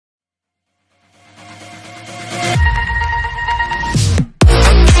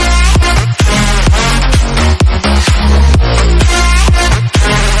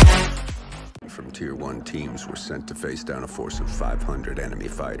face down a force of 500 enemy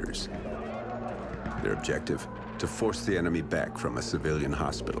fighters. Their objective? To force the enemy back from a civilian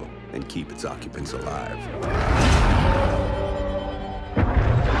hospital and keep its occupants alive.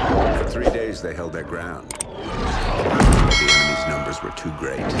 For 3 days, they held their ground. But the enemy's numbers were too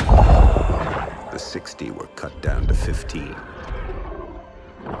great. The 60 were cut down to 15.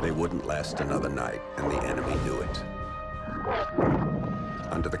 They wouldn't last another night, and the enemy knew it.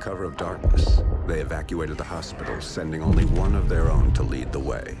 Under the cover of darkness, they evacuated the hospital, sending only one of their own to lead the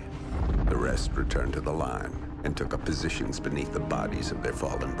way. The rest returned to the line and took up positions beneath the bodies of their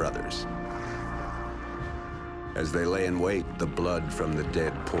fallen brothers. As they lay in wait, the blood from the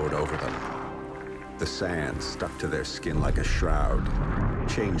dead poured over them. The sand stuck to their skin like a shroud,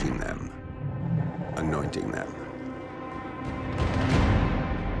 changing them, anointing them.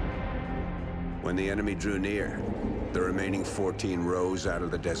 When the enemy drew near, the remaining 14 rose out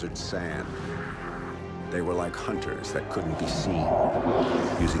of the desert sand. They were like hunters that couldn't be seen,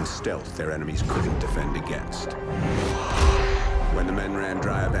 using stealth their enemies couldn't defend against. When the men ran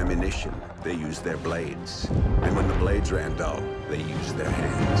dry of ammunition, they used their blades. And when the blades ran dull, they used their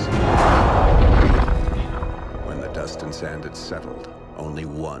hands. When the dust and sand had settled, only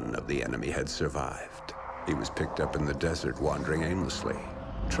one of the enemy had survived. He was picked up in the desert, wandering aimlessly,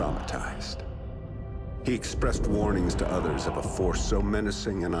 traumatized. He expressed warnings to others of a force so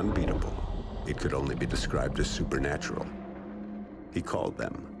menacing and unbeatable, it could only be described as supernatural. He called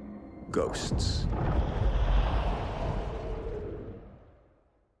them ghosts.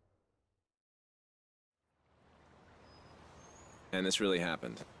 And this really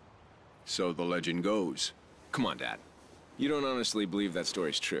happened. So the legend goes. Come on, Dad. You don't honestly believe that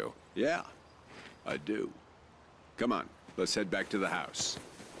story's true? Yeah, I do. Come on, let's head back to the house.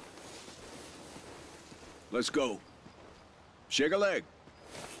 Let's go. Shake a leg.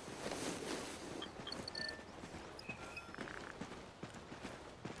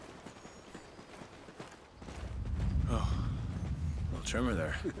 Oh, little tremor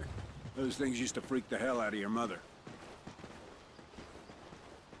there. Those things used to freak the hell out of your mother.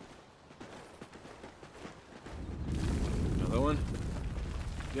 Another one?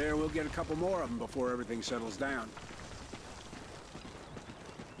 Yeah, we'll get a couple more of them before everything settles down.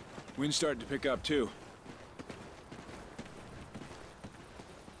 Wind's starting to pick up, too.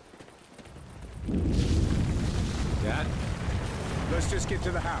 Dad? Let's just get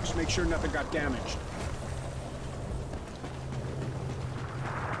to the house, make sure nothing got damaged.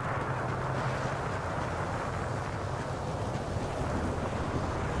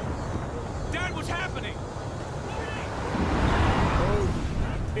 Dad, what's happening?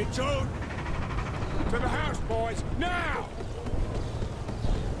 Odin! It's Odin! To the house, boys, now!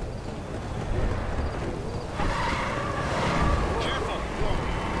 Careful!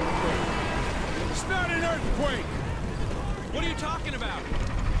 It's not an earthquake! What are you talking about?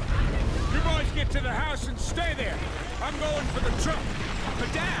 You boys get to the house and stay there. I'm going for the truck.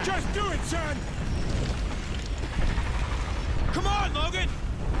 But Dad! Just do it, son! Come on, Logan!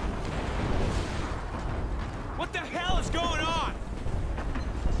 What the hell is going on?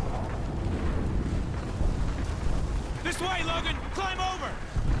 This way, Logan! Climb over!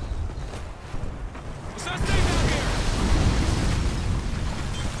 It's not safe out here!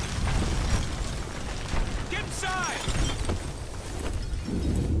 Get inside!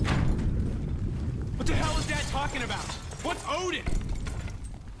 What the hell is Dad talking about? What's Odin?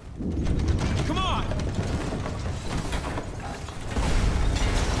 Come on!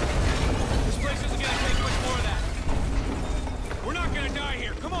 This place isn't gonna take much more of that. We're not gonna die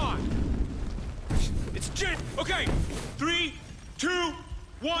here. Come on! It's Jin! Okay! 3, 2,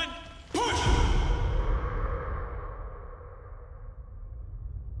 1, push!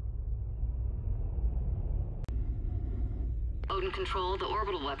 Odin Control, the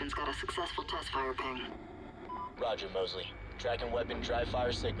orbital weapon's got a successful test fire ping. Roger, Mosley. Tracking weapon dry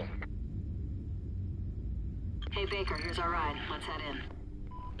fire signal. Hey Baker, here's our ride. Let's head in.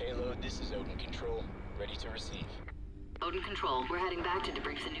 Payload, this is Odin Control. Ready to receive. Odin Control, we're heading back to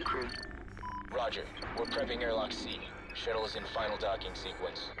debrief the new crew. Roger. We're prepping airlock C. Shuttle is in final docking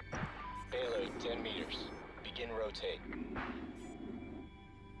sequence. Payload, 10 meters. Begin rotate.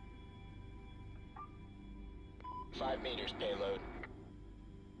 5 meters, payload.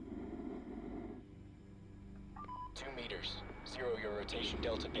 2 meters. 0 your rotation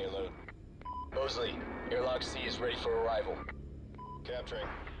delta, payload. Mosley, airlock C is ready for arrival. Capturing.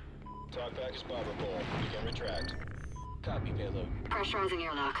 Talkback is bobber pole. Begin retract. Copy, payload. Pressurizing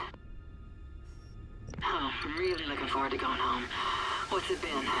airlock. Oh, I'm really looking forward to going home. What's it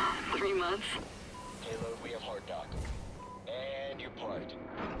been? 3 months? Payload, we have hard dock. And you're parked.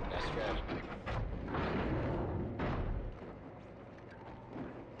 That's strategy.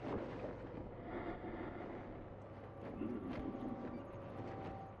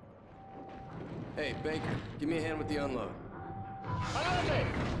 Hey, Baker, give me a hand with the unload. Adelante!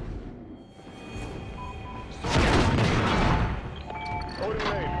 Odin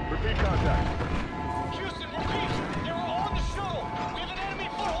Main, repeat contact. Houston, repeat! They were on the shuttle! We have an enemy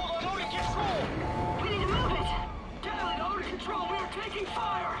foothold on Odin Control! We need to move it! Dial in Odin Control, we are taking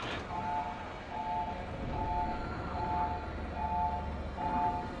fire!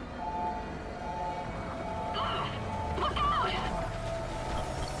 Look out!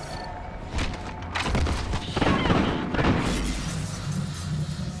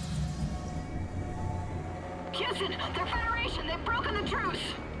 Houston, they're Federation! They've broken the truce!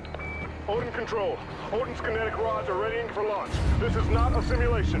 Odin Control, Odin's kinetic rods are readying for launch. This is not a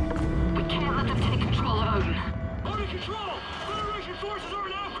simulation. We can't let them take control of Odin. Odin Control! Federation forces are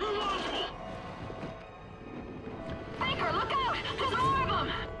now crew launchable! Baker, look out! There's more of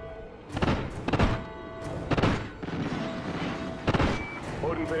them!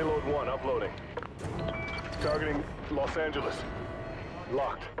 Odin Payload 1 uploading. Targeting Los Angeles.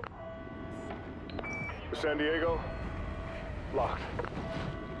 Locked. San Diego. Locked.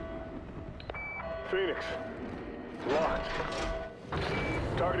 Phoenix. Locked.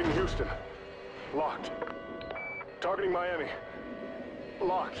 Targeting Houston. Locked. Targeting Miami.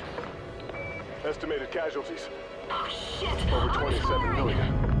 Locked. Estimated casualties. Oh shit! Over 27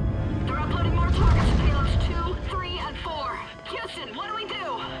 million. They're uploading more targets to payloads 2, 3, and 4. Houston, what do we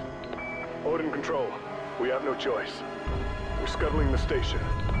do? Odin Control, we have no choice. We're scuttling the station.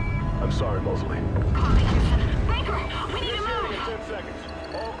 I'm sorry, Mosley. Copy, Houston. Baker, we need to Initiating move! in 10 seconds.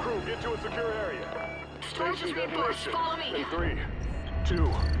 All crew, get to a secure area. Storage is reinforced. Follow me. In 3, 2,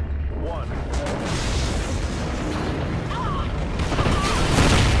 1.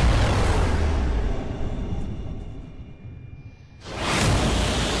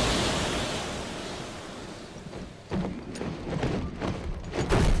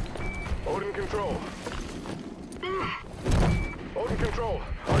 Odin Control. Odin Control,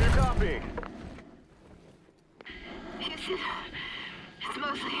 are you copying? Houston, it's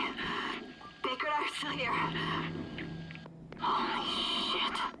Mosley. Baker and I are still here. Holy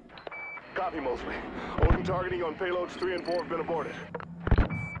shit. Copy, Mosley. Odin targeting on payloads 3 and 4 have been aborted.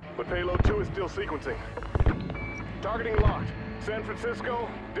 But payload 2 is still sequencing. Targeting locked. San Francisco,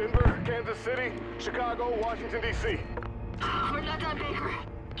 Denver, Kansas City, Chicago, Washington, D.C. We're not done, Baker.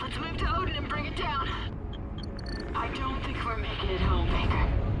 Let's move to Odin and bring it down. I don't think we're making it home, Baker.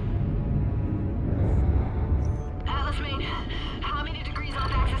 Atlas Main, how many degrees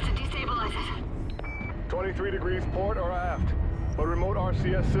off access to destabilize it? 23 degrees port or aft. But remote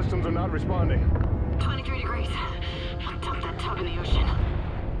RCS systems are not responding. 23 degrees. I'll dump that tub in the ocean.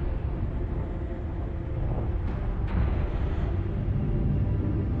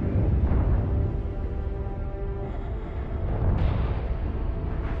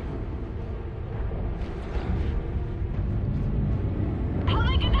 How do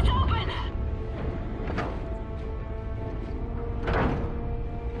I get this open?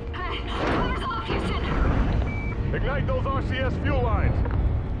 Hey, fire's off, Houston. Ignite those RCS fuel lines.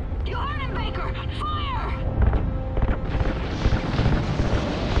 You heard him, Baker! Fire!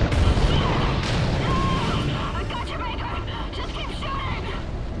 I got you, Baker! Just keep shooting!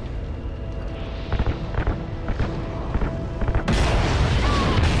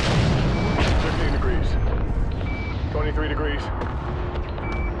 15 degrees. 23 degrees.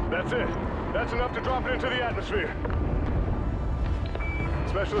 That's it. That's enough to drop it into the atmosphere.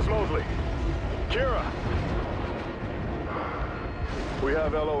 Specialist Mosley. Kira. We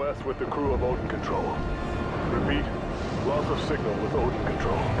have LOS with the crew of Odin Control. Repeat, loss of signal with Odin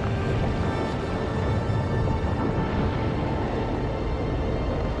Control.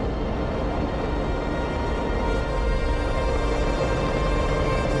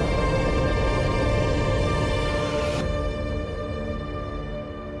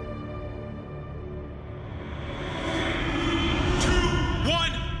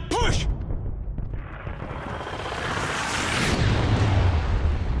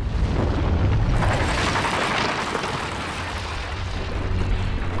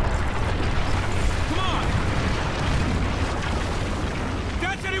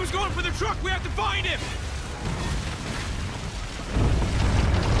 Truck, we have to find him!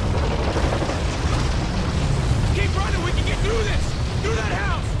 Keep running, we can get through this! Through that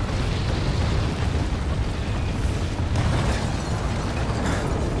house!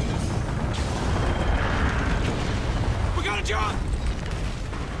 We got a job!